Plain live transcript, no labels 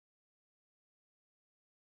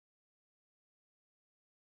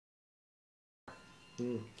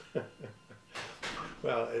Hmm.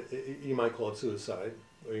 Well, you might call it suicide,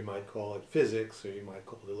 or you might call it physics, or you might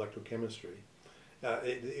call it electrochemistry.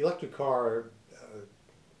 The electric car,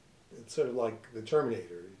 it's sort of like the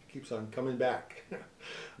Terminator. It keeps on coming back,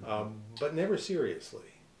 but never seriously.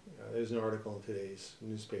 There's an article in today's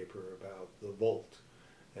newspaper about the Volt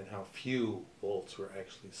and how few Volts were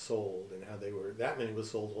actually sold, and how that many was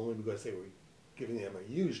sold only because they were giving them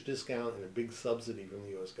a huge discount and a big subsidy from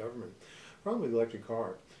the U.S. government. The problem with the electric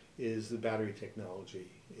car is the battery technology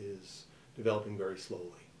is developing very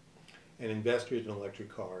slowly. And investors in electric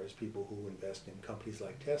cars, people who invest in companies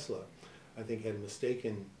like Tesla, I think had a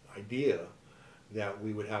mistaken idea that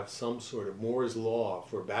we would have some sort of Moore's law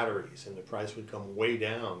for batteries and the price would come way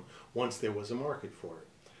down once there was a market for it.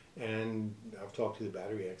 And I've talked to the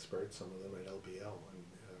battery experts, some of them at LBL,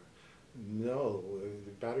 and no,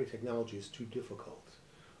 the battery technology is too difficult.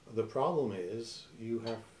 The problem is you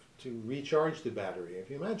have to recharge the battery. If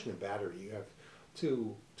you imagine a battery, you have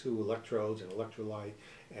two electrodes and electrolyte,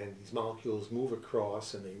 and these molecules move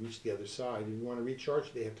across and they reach the other side. If you want to recharge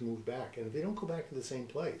it, they have to move back. And if they don't go back to the same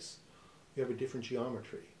place, you have a different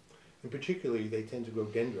geometry. And particularly, they tend to grow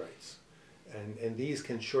dendrites. And these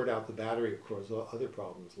can short out the battery, of course, other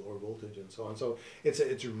problems, lower voltage and so on. So it's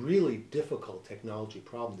a really difficult technology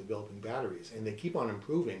problem developing batteries. And they keep on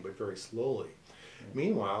improving, but very slowly.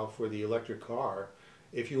 Meanwhile, for the electric car,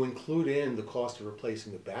 if you include in the cost of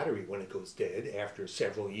replacing the battery when it goes dead after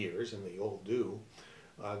several years, and they all do,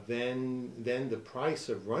 then the price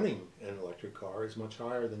of running an electric car is much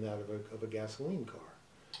higher than that of a gasoline car.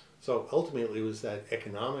 So ultimately it was that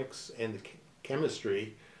economics and the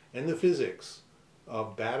chemistry and the physics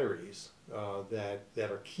of batteries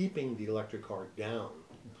that are keeping the electric car down.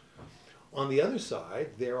 On the other side,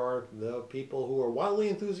 there are the people who are wildly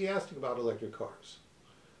enthusiastic about electric cars.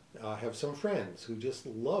 I have some friends who just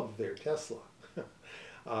love their Tesla,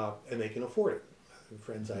 and they can afford it. The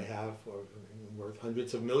friends I have are worth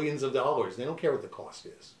hundreds of millions of dollars. They don't care what the cost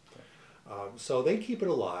is. So they keep it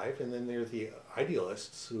alive, and then there's the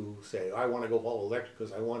idealists who say, I want to go all electric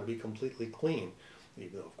because I want to be completely clean,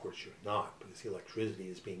 even though of course you're not, because the electricity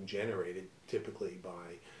is being generated typically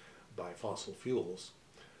by fossil fuels.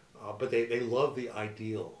 But they love the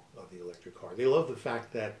ideal of the electric car. They love the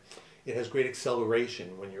fact that it has great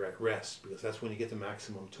acceleration when you're at rest, because that's when you get the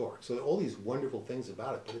maximum torque. So all these wonderful things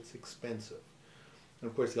about it, but it's expensive. And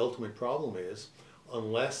of course the ultimate problem is,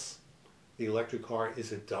 unless the electric car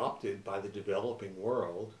is adopted by the developing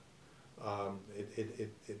world, it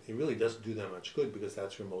really doesn't do that much good, because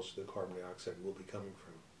that's where most of the carbon dioxide will be coming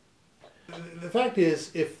from. The fact is,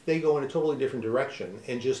 if they go in a totally different direction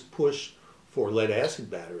and just push for lead-acid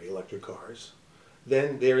battery electric cars,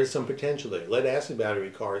 then there is some potential there. Lead-acid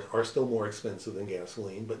battery cars are still more expensive than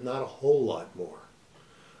gasoline, but not a whole lot more.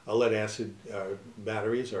 Lead-acid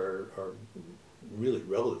batteries are really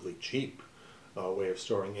relatively cheap way of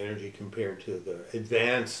storing energy compared to the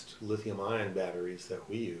advanced lithium-ion batteries that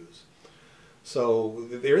we use. So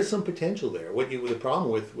there is some potential there. The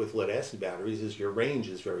problem with lead-acid batteries is your range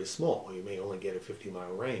is very small. You may only get a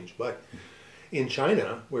 50-mile range, but in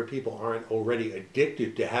China, where people aren't already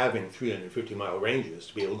addicted to having 350-mile ranges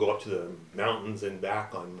to be able to go up to the mountains and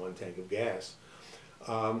back on one tank of gas,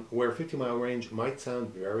 where a 50-mile range might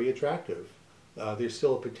sound very attractive, there's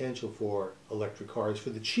still a potential for electric cars,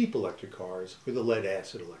 for the cheap electric cars, for the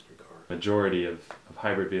lead-acid electric cars. Majority of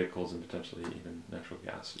hybrid vehicles and potentially even natural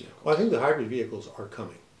gas vehicles. Well, I think the hybrid vehicles are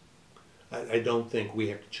coming. I don't think we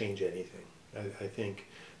have to change anything. I think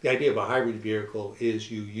the idea of a hybrid vehicle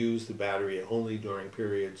is you use the battery only during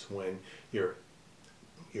periods when your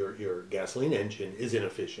gasoline engine is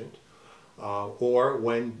inefficient, or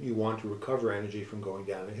when you want to recover energy from going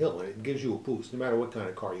down a hill, and it gives you a boost. No matter what kind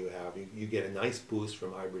of car you have, you get a nice boost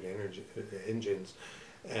from hybrid engines,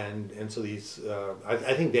 and so these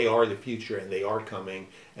I think they are the future, and they are coming,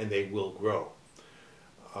 and they will grow.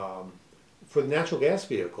 For the natural gas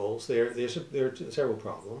vehicles, there are several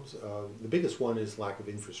problems. The biggest one is lack of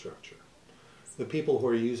infrastructure. The people who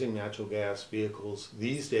are using natural gas vehicles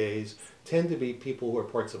these days tend to be people who are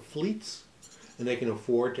parts of fleets, and they can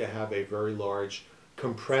afford to have a very large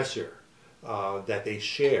compressor that they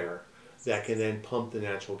share that can then pump the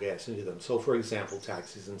natural gas into them. So for example,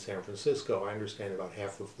 taxis in San Francisco, I understand about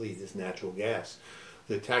half the fleet is natural gas.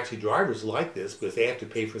 The taxi drivers like this because they have to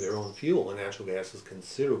pay for their own fuel, and natural gas is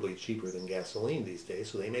considerably cheaper than gasoline these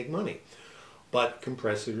days, so they make money. But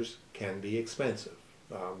compressors can be expensive.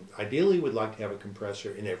 Ideally, we'd like to have a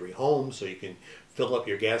compressor in every home so you can fill up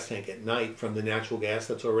your gas tank at night from the natural gas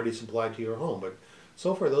that's already supplied to your home. But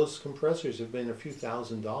so far, those compressors have been a few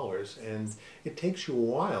 $1,000s, and it takes you a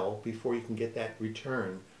while before you can get that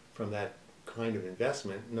return from that kind of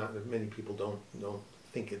investment. Not that many people don't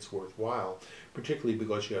think it's worthwhile, particularly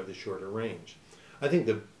because you have the shorter range. I think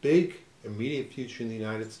the big immediate future in the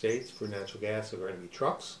United States for natural gas are going to be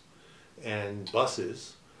trucks and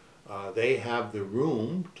buses. They have the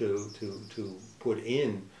room to put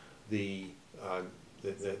in the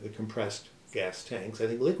compressed gas tanks. I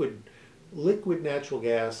think liquid natural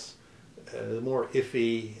gas, more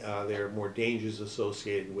iffy. There are more dangers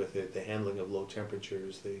associated with it, the handling of low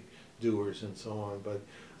temperatures, the dewars, and so on. But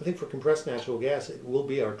I think for compressed natural gas, it will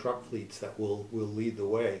be our truck fleets that will lead the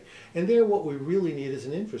way. And there, what we really need is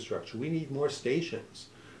an infrastructure. We need more stations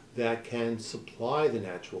that can supply the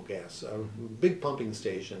natural gas, big pumping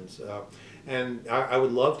stations. And I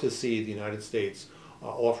would love to see the United States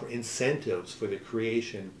offer incentives for the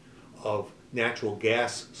creation of natural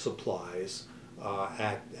gas supplies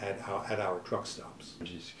at our truck stops.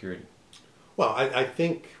 Energy security. Well, I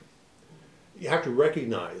think you have to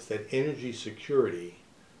recognize that energy security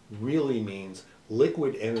really means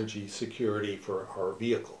liquid energy security for our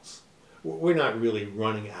vehicles. We're not really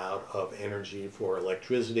running out of energy for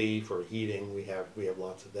electricity, for heating. We have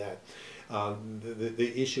lots of that.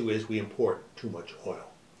 The issue is we import too much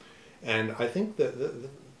oil. And I think the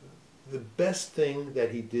best thing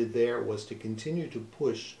that he did there was to continue to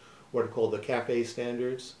push what are called the CAFE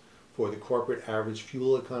standards for the corporate average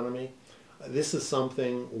fuel economy. This is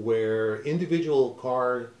something where individual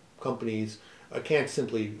car companies can't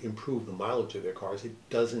simply improve the mileage of their cars. It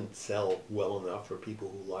doesn't sell well enough for people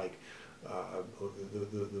who like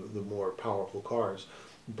the more powerful cars.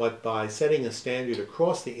 But by setting a standard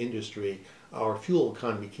across the industry, our fuel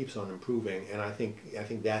economy keeps on improving, and I think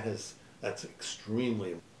that's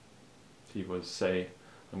extremely important. He was say,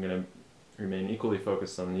 I'm going to remain equally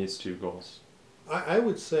focused on these two goals. I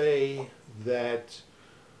would say that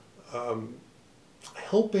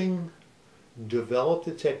helping develop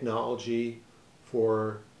the technology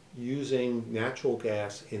for using natural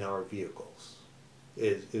gas in our vehicles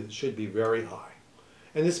it should be very high.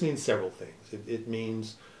 And this means several things. It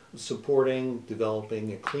means supporting,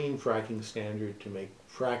 developing a clean fracking standard to make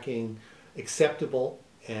fracking acceptable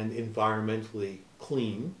and environmentally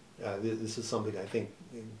clean. This is something I think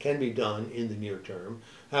can be done in the near term.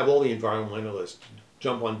 Have all the environmentalists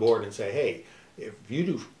jump on board and say, hey, if you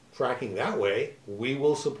do fracking that way, we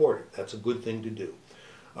will support it. That's a good thing to do.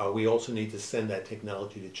 We also need to send that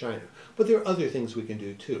technology to China. But there are other things we can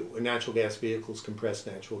do too. Natural gas vehicles, compressed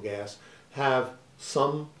natural gas, have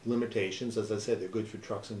some limitations. As I said, they're good for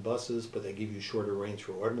trucks and buses, but they give you shorter range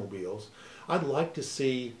for automobiles. I'd like to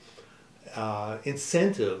see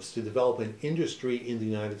incentives to develop an industry in the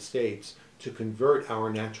United States to convert our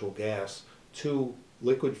natural gas to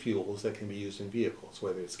liquid fuels that can be used in vehicles,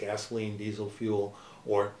 whether it's gasoline, diesel fuel,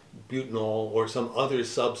 or butanol, or some other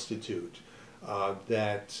substitute.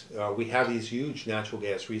 We have these huge natural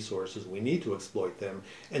gas resources. We need to exploit them,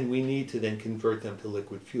 and we need to then convert them to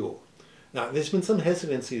liquid fuel. Now, there's been some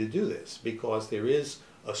hesitancy to do this because there is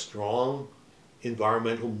a strong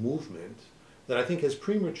environmental movement that I think has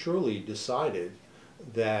prematurely decided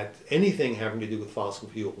that anything having to do with fossil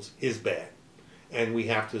fuels is bad. And we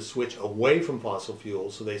have to switch away from fossil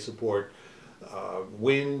fuels, so they support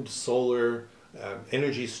wind, solar,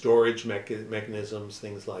 energy storage mechanisms,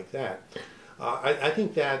 things like that. I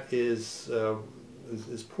think that is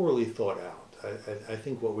poorly thought out. I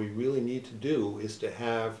think what we really need to do is to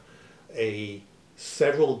have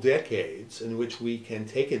several decades in which we can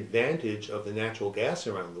take advantage of the natural gas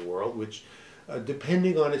around the world, which,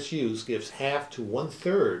 depending on its use, gives half to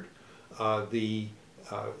 1/3 the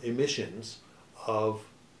emissions of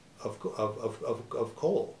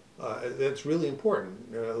coal. That's really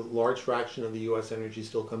important. A large fraction of the U.S. energy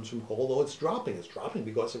still comes from coal, though it's dropping. It's dropping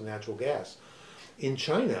because of natural gas. In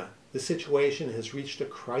China, the situation has reached a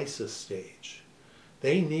crisis stage.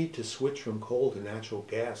 They need to switch from coal to natural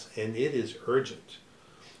gas, and it is urgent.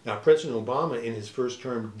 Now, President Obama, in his first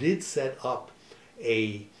term, did set up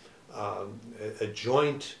a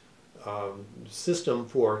joint system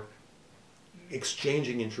for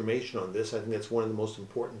exchanging information on this. I think that's one of the most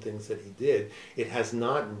important things that he did. It has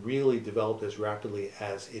not really developed as rapidly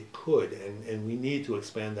as it could, and we need to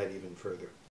expand that even further.